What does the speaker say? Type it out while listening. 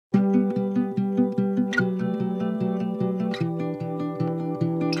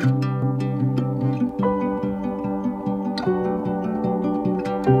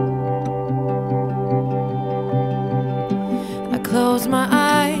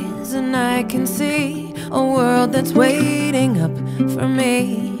clouds and I can see a world that's waiting up for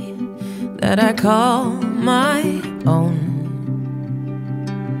me, that I call my own.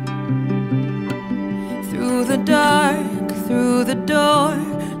 Through the dark, through the door,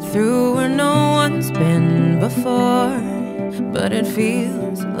 through where no one's been before, but it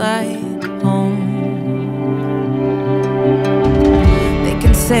feels like home. They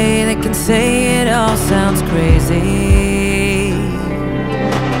can say it all sounds crazy.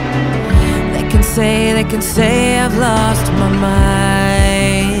 They can say I've lost my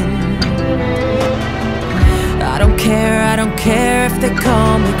mind. I don't care if they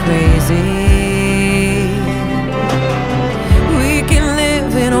call me crazy. We can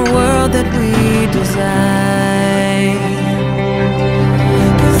live in a world that we design.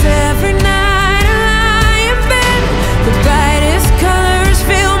 'Cause every night I lie in bed, the brightest colors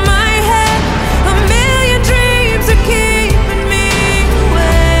fill my head. A million dreams are keeping me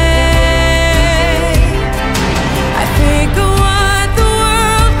awake. I think of what the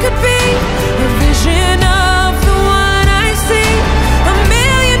world could be, a vision of the one I see. A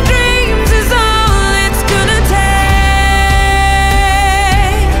million dreams is all it's gonna take.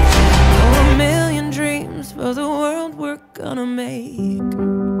 Oh, a million dreams for the world we're gonna make.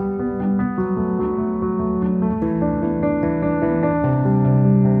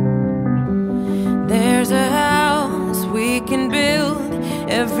 There's a house we can build.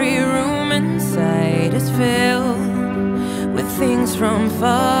 Every room inside is filled with things from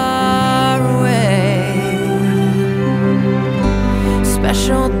far away.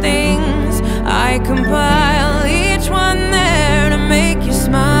 Special things I compile, each one there to make you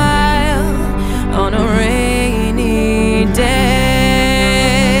smile on a rainy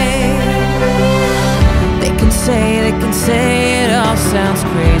day. They can say it all sounds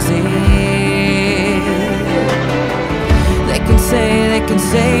crazy. They can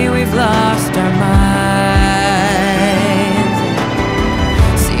say we've lost our minds.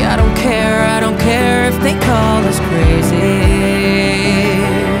 See, I don't care if they call us crazy.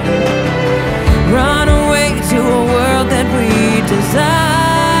 Run away to a world that we design.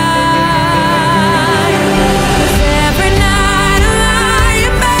 'Cause every night I lie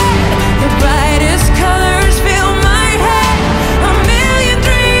in bed, the brightest colors fill my head. A million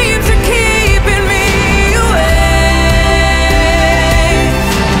dreams are keeping me awake.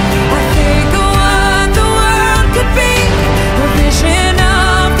 I think of what the world could be, a vision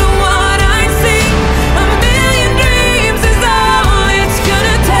of the one I see. A million dreams is all it's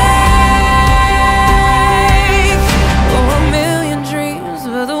gonna take. Oh, a million dreams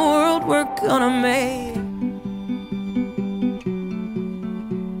for the world we're gonna make.